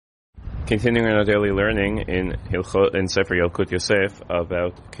Continuing our daily learning in Sefer Yalkut Yosef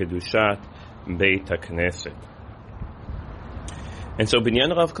about Kedushat Beit HaKnesset. And so,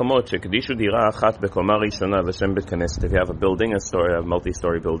 Binyan Rav Kamot, Kedishu Dira Achat Bekoma Rishona L'Shem Beit Knesset. If you have a building, a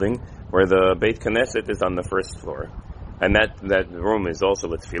multi-story building, where the Beit Knesset is on the first floor, and that room is also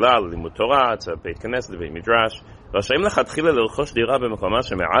with Tfilah, Limud Torah, it's a Beit Knesset, Beit Midrash.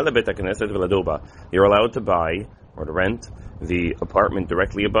 You're allowed to buy or to rent the apartment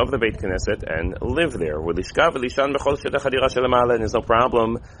directly above the Beit Knesset and live there. And there's no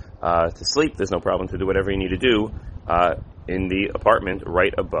problem to sleep. There's no problem to do whatever you need to do in the apartment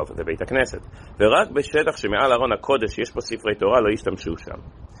right above the Beit Knesset.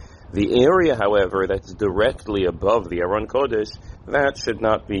 The area, however, that's directly above the Aron Kodesh, that should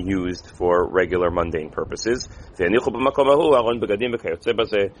not be used for regular mundane purposes. You could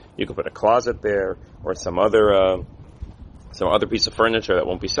put a closet there or some other piece of furniture that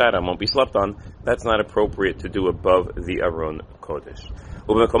won't be sat on, won't be slept on. That's not appropriate to do above the Aron Kodesh.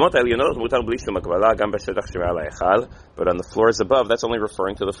 But on the floors above, that's only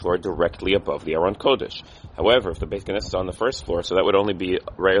referring to the floor directly above the Aron Kodesh. However, if the Beit Knesset is on the first floor, so that would only be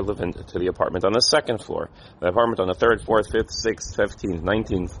relevant to the apartment on the second floor. The apartment on the third, fourth, fifth, sixth, 15th,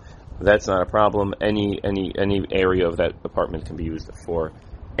 19th, that's not a problem. Any area of that apartment can be used for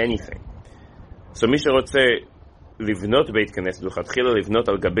anything. So, לבנות בית כנסת, ולכתחילה לבנות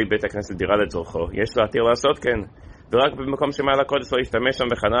על גבי בית הכנסת דירה לצורכו, יש להתיר לעשות כן. ורק במקום שמעל הקודש לא ישתמש שם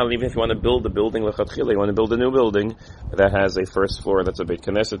בחנן, even if you want to build a building לכתחילה, you want to build a new building that has a first floor that's a beit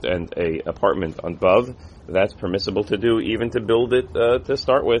knesset and a apartment above, that's permissible to do, even to build it to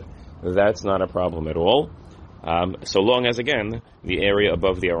start with. That's not a problem at all. So long as, again, the area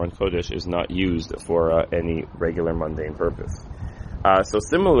above the Aron Kodesh is not used for any regular mundane purpose. So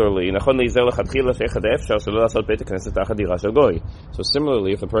similarly, if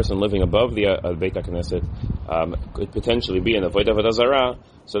the person living above the Beit HaKnesset could potentially be in Avodah Zarah,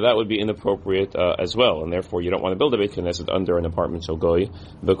 so that would be inappropriate as well, and therefore you don't want to build a Beit Knesset under an apartment shel goy,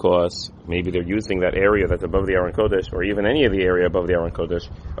 because maybe they're using that area that's above the Aron Kodesh, or even any of the area above the Aron Kodesh,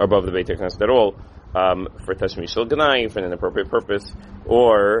 or above the Beit Knesset at all, for Tashmish shel Ganai, for an inappropriate purpose,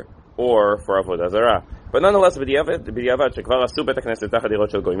 or for Avodah Zarah. But nonetheless, if they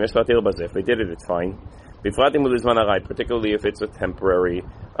did it, it's fine. Particularly if it's a temporary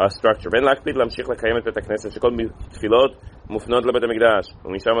structure. Because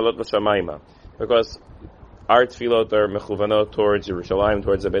our tefillot are mechuvanot towards Yerushalayim,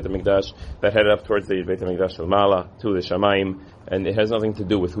 towards the Beit HaMikdash, that head up towards the Beit HaMikdash Shel Mala, to the Shamayim, and it has nothing to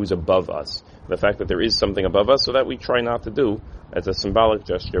do with who's above us. The fact that there is something above us, so that we try not to do as a symbolic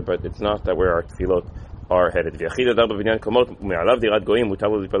gesture, but it's not that where our tefillot are headed. A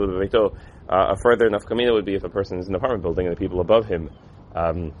further nafkamina would be if a person is in an apartment building and the people above him,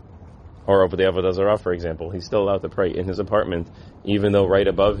 or over the Avodah Zarah, for example, he's still allowed to pray in his apartment, even though right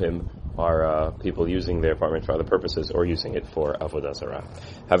above him are people using their apartment for other purposes or using it for Avodah Zarah.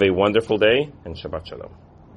 Have a wonderful day and Shabbat Shalom.